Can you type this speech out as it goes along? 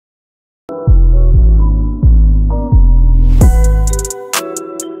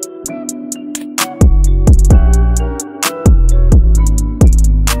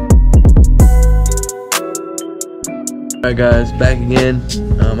Alright guys, back again.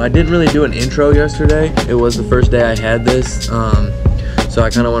 I didn't really do an intro yesterday. It was the first day I had this, so I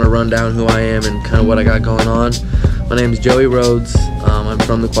kind of want to run down who I am and kind of what I got going on. My name is Joey Rhodes. I'm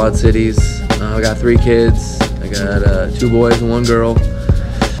from the Quad Cities. I got 3 kids. I got 2 boys and 1 girl.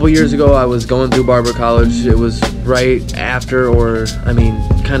 A couple years ago I was going through Barber College. It was right after, or I mean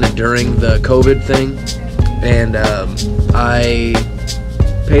kind of during the COVID thing, and I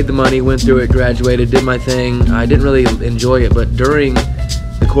paid the money, went through it, graduated, did my thing. I didn't really enjoy it, but during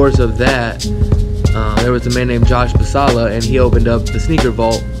the course of that, there was a man named Josh Basala, and he opened up the Sneaker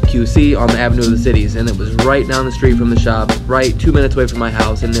Vault QC on the Avenue of the Cities, and it was right down the street from the shop, right 2 minutes away from my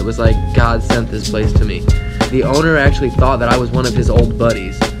house, and it was like God sent this place to me. The owner actually thought that I was one of his old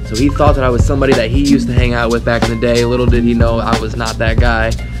buddies, so he thought that I was somebody that he used to hang out with back in the day. Little did he know I was not that guy.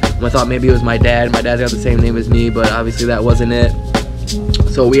 I thought maybe it was my dad. My dad's got the same name as me, but obviously that wasn't it.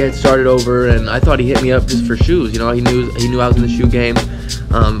 So we had started over, and I thought he hit me up just for shoes. You know, he knew I was in the shoe game.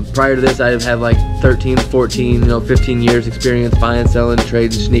 Prior to this, I've had like 13, 14, 15 years experience buying, selling,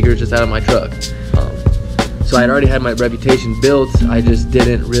 trading sneakers just out of my truck. So I had already had my reputation built. I just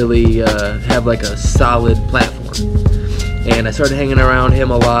didn't really have like a solid platform. And I started hanging around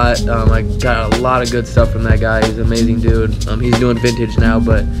him a lot. I got a lot of good stuff from that guy. He's an amazing dude. He's doing vintage now,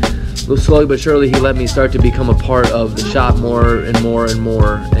 but slowly but surely he let me start to become a part of the shop more and more and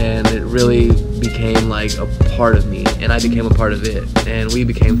more, and it really became like a part of me, and I became a part of it, and we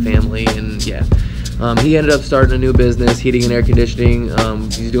became family. And yeah, he ended up starting a new business, heating and air conditioning.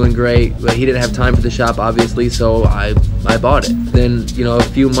 He's doing great, but he didn't have time for the shop obviously, so I bought it. Then a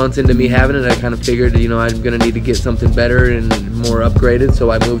few months into me having it, I kind of figured I'm gonna need to get something better and more upgraded, so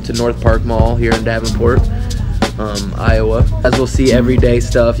I moved to North Park Mall here in Davenport, Iowa. You guys will see everyday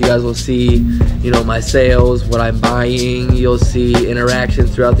stuff. You guys will see, my sales, what I'm buying. You'll see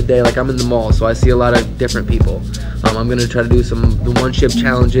interactions throughout the day. Like, I'm in the mall, so I see a lot of different people. I'm gonna try to do the one-ship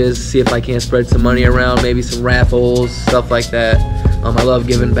challenges, see if I can't spread some money around, maybe some raffles, stuff like that. I love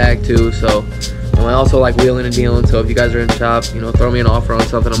giving back too, so I also like wheeling and dealing. So if you guys are in shop, throw me an offer on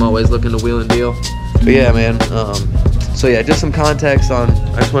something. I'm always looking to wheel and deal. But yeah, man. So yeah, just some context on.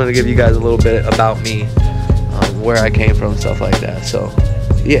 I just wanted to give you guys a little bit about me. Where I came from, stuff like that. So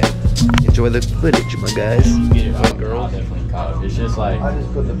yeah, enjoy the footage, my guys. Girl, it's just like I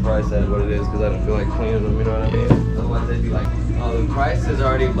just put the price at what it is because I don't feel like cleaning them. You know what I mean? Otherwise they'd be like, oh, the price is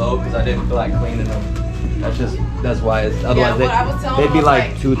already low because I didn't feel like cleaning them. That's why it's. Otherwise they'd be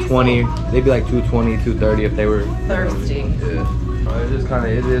like 220. They'd be like 220, 230 if they were thirsty. Yeah. It's just kind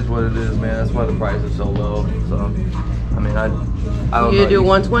of, it is what it is, man. That's why the price is so low. So I mean, I don't know. You do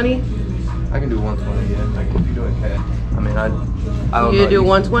 120? I can do 120, yeah. I can, if you're doing cash. I mean, I don't know. You do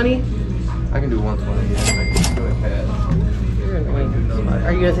 120? I can do 120, yeah. I can, if you're doing cash.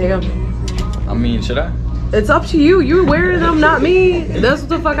 Are you gonna take them? I mean, should I? It's up to you. You're wearing them, not me. That's what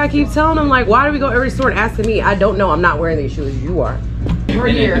the fuck I keep telling them. Like, why do we go every store and asking me? I don't know. I'm not wearing these shoes. You are. We're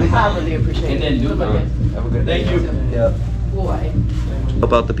here. I really appreciate it. And then do it. Have a good day. Thank you. Yeah. Boy.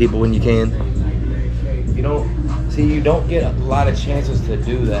 Help out the people when you can. You don't get a lot of chances to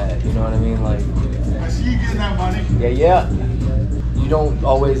do that, you know what I mean? Like, I see you getting that money. Yeah. You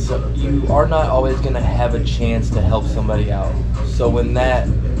are not always gonna have a chance to help somebody out. So when that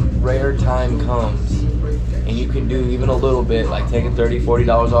rare time comes, and you can do even a little bit, like taking $30,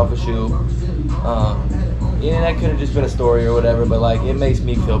 $40 off a shoe, that could have just been a story or whatever, but like, it makes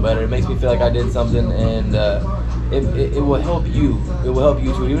me feel better. It makes me feel like I did something, and it will help you. It will help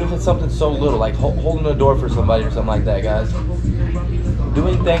you too, even if it's something so little, like holding a door for somebody or something like that, guys.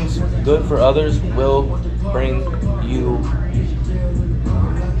 Doing things good for others will bring you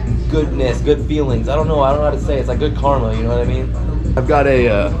goodness, good feelings. I don't know how to say it. It's like good karma, you know what I mean? I've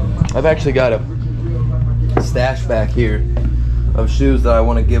actually got a stash back here of shoes that I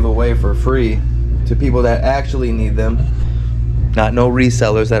want to give away for free to people that actually need them. Not no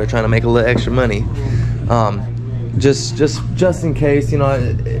resellers that are trying to make a little extra money. Just in case,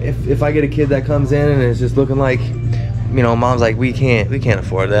 if I get a kid that comes in and is just looking like, mom's like, we can't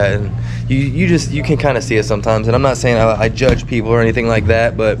afford that, and you can kind of see it sometimes. And I'm not saying I judge people or anything like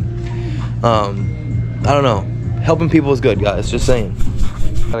that, but I don't know, helping people is good, guys, just saying.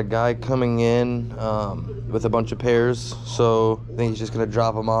 Got a guy coming in with a bunch of pairs, so I think he's just gonna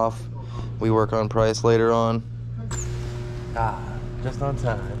drop them off. We work on price later on. Just on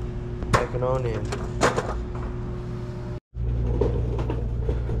time. Checking on in.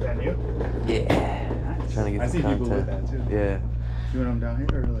 Yeah. Trying to get I see some people content. with that too. Yeah. You want them down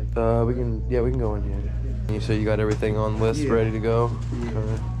here or like? We can go in here. So you got everything on list, ready to go? Yeah.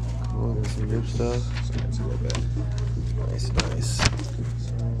 Alright. Cool. Got some new stuff. Nice.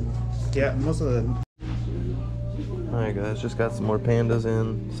 Yeah, most of the Alright guys, just got some more pandas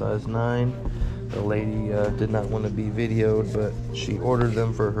in, size 9. The lady did not want to be videoed, but she ordered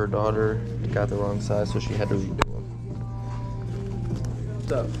them for her daughter. Got the wrong size, so she had to redo them.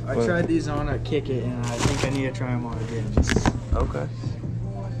 So, I tried these on at Kick It, and I think I need to try them on again. Okay.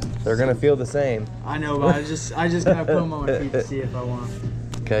 They're gonna feel the same. I know, but I just gotta put them on my feet to see if I want them.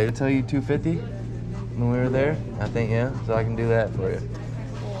 Okay, I tell you 250 when we were there. I think, yeah, so I can do that for you.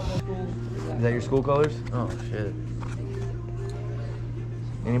 Is that your school colors? Oh shit.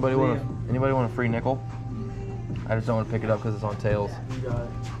 Anybody want a free nickel? I just don't want to pick it up because it's on tails. You got it.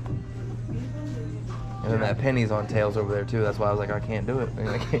 And then that penny's on tails over there too. That's why I was like, I can't do it.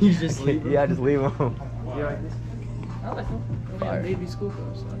 I can't. You just leave them? Yeah, I just leave them. You like this? I like them. Fire. Navy school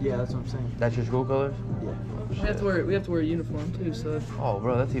colors. So. Yeah, that's what I'm saying. That's your school colors? Yeah. We have to wear a uniform too. So. Oh,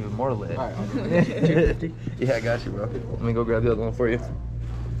 bro, that's even more lit. Alright, I'll do it. 250? Yeah, I got you, bro. Let me go grab the other one for you.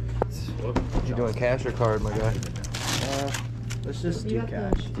 You doing cash or card, my guy? Let's just do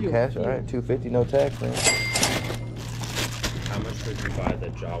cash. Cash, all right. 250, no tax, man. How much would you buy the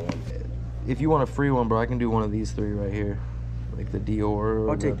jaw one? If you want a free one, bro, I can do one of these 3 right here, like the Dior. Or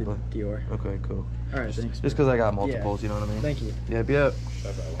I'll take the Dior. Okay, cool. Alright, thanks. Just because I got multiples, you know what I mean? Thank you. Yep. Yeah.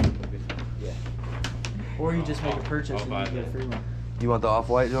 Or you just make a purchase I'll and buy you get a free one. You want the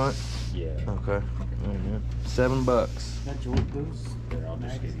off-white joint? Yeah. Okay. All right, man. $7. That joint goes. Here, I'll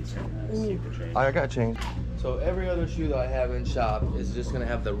just give you some change. I got change. So every other shoe that I have in shop is just gonna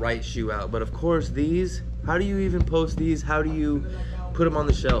have the right shoe out. But of course these, how do you even post these? How do you put them on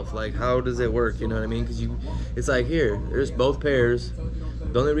the shelf? Like, how does it work? You know what I mean? Because it's like, here, there's both pairs.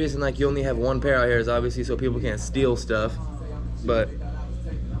 The only reason like you only have one pair out here is obviously so people can't steal stuff. But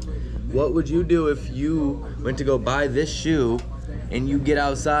what would you do if you went to go buy this shoe and you get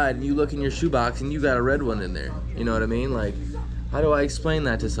outside and you look in your shoebox and you got a red one in there? You know what I mean? Like, how do I explain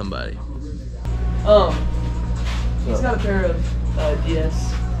that to somebody? He's got a pair of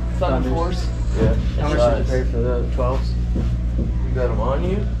DS Thunder Force. Yeah. How much did you pay for the 12s? You got them on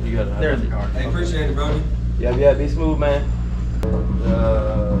you? You got them. They're in the car. Hey, appreciate it, Brody. Yeah, be smooth, man.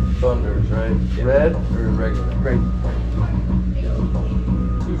 Thunders, right? Red or regular? Great.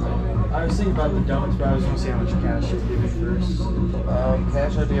 I was thinking about the dunks, but I was gonna see how much cash you'd give me first.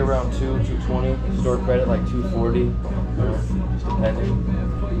 Cash would be around 220. Store credit like 240. Just depending.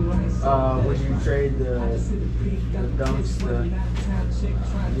 Would you trade the dunks,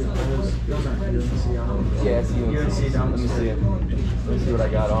 those aren't UNC on them. Yeah, it's UNC. UNC dunks. Let me see it. Let me see what I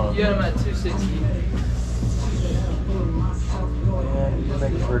got on them. You got them at 260. Yeah, you did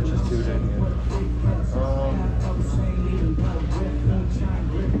make a purchase too, didn't you?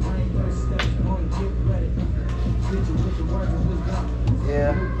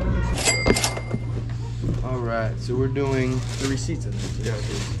 Yeah. Alright, so we're doing The receipts in there. yeah,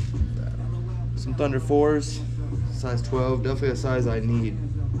 some Thunder 4s, size 12, definitely a size I need.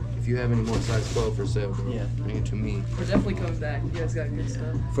 If you have any more size 12 for sale, bro, Yeah. bring it to me. We're definitely coming back. You guys got good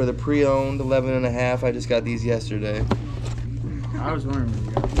stuff. For the pre-owned 11.5, I just got these yesterday. I was wondering when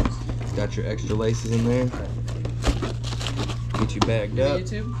you got these. It's got your extra laces in there. Get you bagged You got up.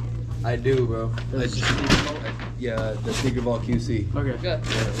 YouTube? I do, bro. Yeah, the Sneaker Vault QC. Okay. Good.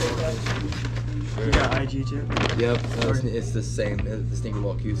 You got IG too? Yep, it's the same as the Sneaker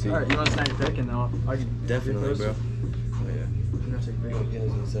Vault QC. Alright, you want to snap your pick and then I can Definitely, get bro. those? Oh, yeah. I'm gonna take a pic. Yeah, I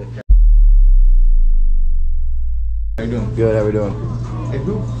was gonna say. How you doing? Good, how we doing? Hey,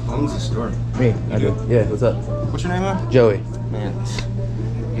 who owns the store? Me, I do. Yeah, what's up? What's your name, man? Joey. Man.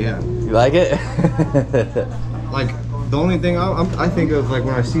 Yeah. You like it? Like, the only thing I think of, like,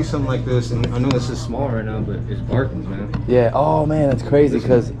 when I see something like this, and I know this is small right now, but it's Barkins, man. Yeah, oh man, that's crazy,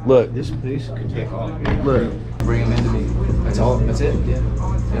 because look, This place could take off. look. Bring them into me. That's all. That's it. Yeah.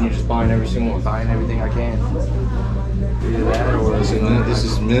 And you're just buying every single one. Buying everything I can. Either that or This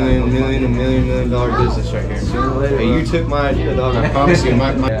is million dollar business right here. Sooner or later, Hey, bro. you took my idea, dog. I promise you. Yeah,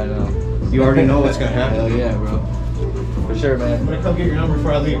 I know. You already know what's gonna happen. Hell yeah, bro. For sure, man. I'm gonna come get your number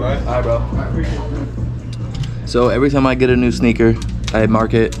before I leave, right? Alright, bro. I appreciate it. So every time I get a new sneaker, I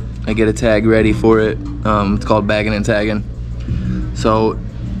mark it, I get a tag ready for it. It's called bagging and tagging. So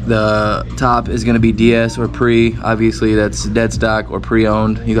the top is gonna be DS or pre. Obviously that's dead stock or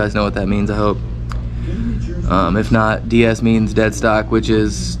pre-owned. You guys know what that means, I hope. If not, DS means dead stock, which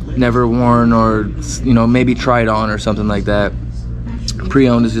is never worn or, you know, maybe tried on or something like that.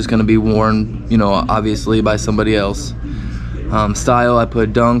 Pre-owned is just gonna be worn, you know, obviously by somebody else. Style, I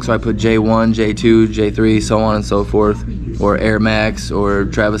put Dunks, or I put J1, J2, J3, so on and so forth, or Air Max, or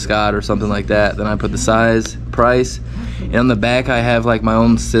Travis Scott, or something like that. Then I put the size, price, and on the back I have like my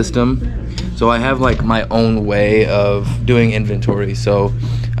own system. So I have like my own way of doing inventory. So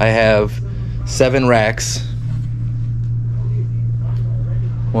I have 7 racks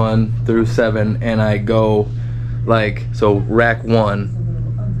 1 through 7, and I go like, so rack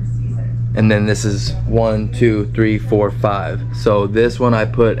 1, and then this is 1, 2, 3, 4, 5. So this one I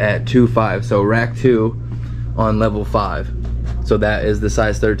put at 2, 5. So rack 2 on level 5. So that is the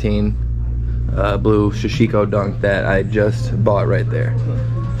size 13 blue Shishiko Dunk that I just bought right there.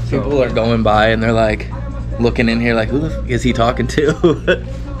 People are going by and they're like looking in here like, who the f is he talking to?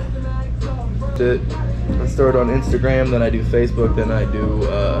 I start on Instagram, then I do Facebook, then I do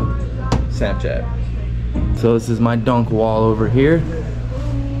Snapchat. So this is my dunk wall over here.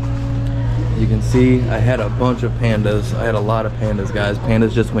 You can see I had a bunch of pandas. I had a lot of pandas, guys.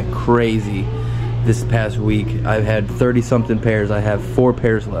 Pandas just went crazy this past week. I've had 30 something pairs. I have 4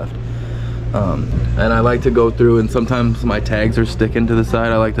 pairs left. And I like to go through, and sometimes my tags are sticking to the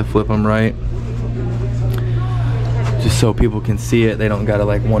side. I like to flip them right, just so people can see it. They don't gotta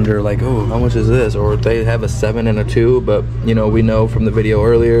like wonder like, oh, how much is this? Or they have a 7 and a 2, but you know, we know from the video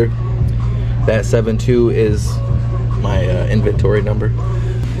earlier that 7-2 is my inventory number.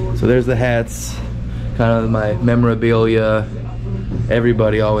 So there's the hats, kind of my memorabilia.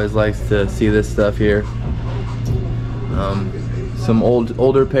 Everybody always likes to see this stuff here. Some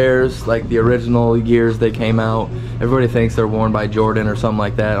older pairs, like the original years they came out. Everybody thinks they're worn by Jordan or something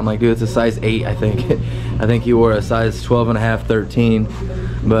like that. I'm like, dude, it's a size 8, I think. I think he wore a size 12.5, 13.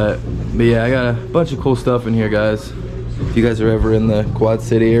 But yeah, I got a bunch of cool stuff in here, guys. If you guys are ever in the Quad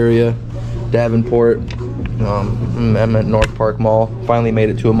City area, Davenport, I'm at North Park Mall. Finally made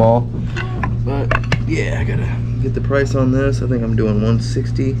it to a mall. But yeah, I gotta get the price on this. I think I'm doing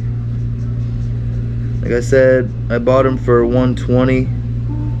 160. Like I said, I bought them for 120,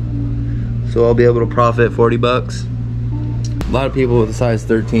 so I'll be able to profit 40 bucks. A lot of people with a size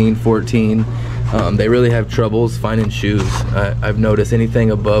 13, 14, they really have troubles finding shoes. I've noticed anything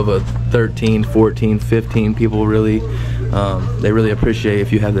above a 13, 14, 15, people really, they really appreciate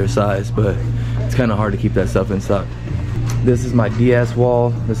if you have their size, but it's kind of hard to keep that stuff in stock. This is my DS wall.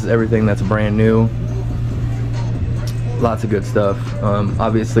 This is everything that's brand new. Lots of good stuff.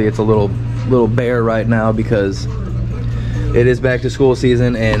 Obviously it's a little bare right now because it is back to school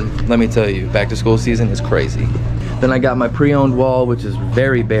season, and let me tell you, back to school season is crazy. Then I got my pre-owned wall, which is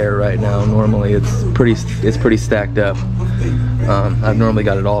very bare right now. Normally it's pretty stacked up. I've normally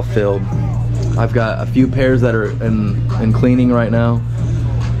got it all filled. I've got a few pairs that are in cleaning right now,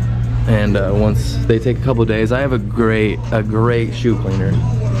 and once they take a couple days, I have a great shoe cleaner.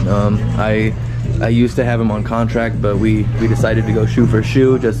 I used to have him on contract, but we decided to go shoe for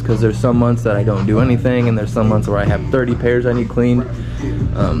shoe just because there's some months that I don't do anything, and there's some months where I have 30 pairs I need cleaned.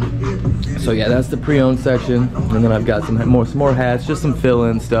 So yeah, that's the pre-owned section, and then I've got some more hats, just some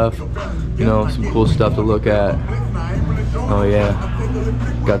fill-in stuff, you know, some cool stuff to look at. Oh yeah,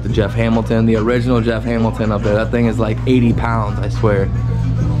 got the Jeff Hamilton, the original Jeff Hamilton up there. That thing is like 80 pounds, I swear.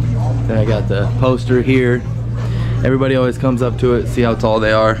 Then I got the poster here. Everybody always comes up to it, see how tall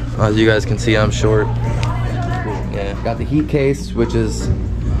they are. As you guys can see, I'm short. Yeah, got the heat case, which is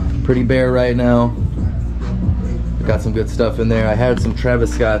pretty bare right now. Got some good stuff in there. I had some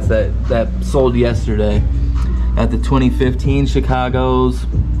Travis Scotts that sold yesterday at the 2015 Chicago's.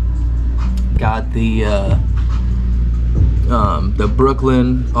 Got the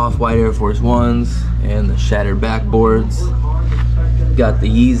Brooklyn Off-White Air Force Ones and the shattered backboards. Got the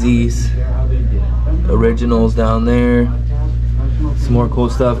Yeezys originals down there. Some more cool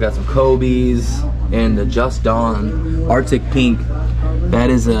stuff. Got some Kobe's and the Just Dawn Arctic Pink. That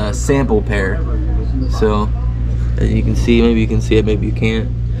is a sample pair. So you can see, maybe you can see it, maybe you can't.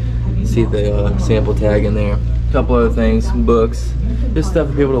 You can see the sample tag in there. A couple other things, some books, just stuff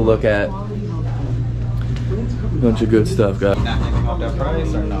for people to look at. Bunch of good stuff, guys. That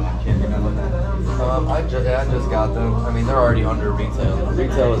price or no? I can't remember that. I just got them. I mean, they're already under retail.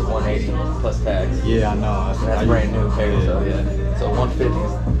 Retail is 180 plus tax. Yeah, I know. That's brand new pair, so yeah. So 150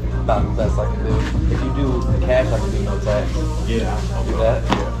 is about the best I can do. If you do cash, I can do no tax. Yeah. I'll do that.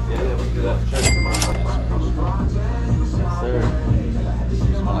 Yeah, we can do that. Sure. Yes, sir.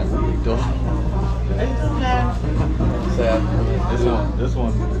 Smell like weed, though. Sad. This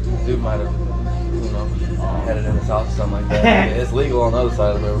one. Dude might have, you know, had it in his house or something like that. It's legal on the other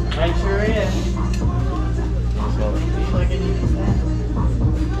side of the river. It sure is.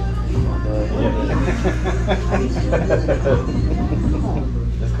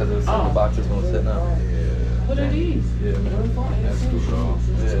 Just because it was in the boxes when it was sitting out. What are these? Yeah, man. That's cool, bro.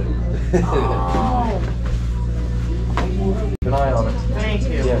 Yeah. Keep an eye on it. Thank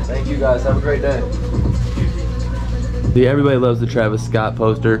you. Yeah, thank you guys. Have a great day. See, everybody loves the Travis Scott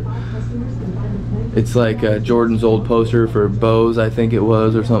poster. It's like Jordan's old poster for Bose, I think it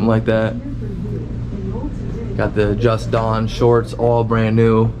was, or something like that. Got the Just Dawn shorts, all brand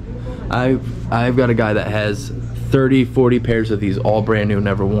new. I've got a guy that has 30, 40 pairs of these, all brand new,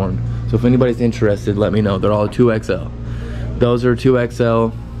 never worn. So if anybody's interested, let me know. They're all 2XL. Those are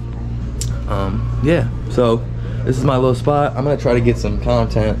 2XL. Yeah, so this is my little spot. I'm gonna try to get some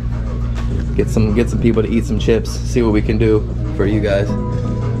content, get some people to eat some chips, see what we can do for you guys.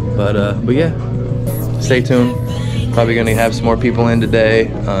 But yeah, stay tuned. Probably gonna have some more people in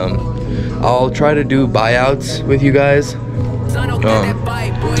today. I'll try to do buyouts with you guys,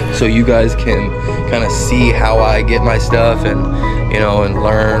 so you guys can kind of see how I get my stuff and, you know, and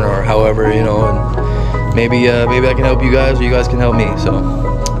learn, or however, you know, and maybe I can help you guys or you guys can help me.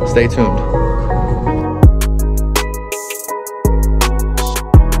 So stay tuned.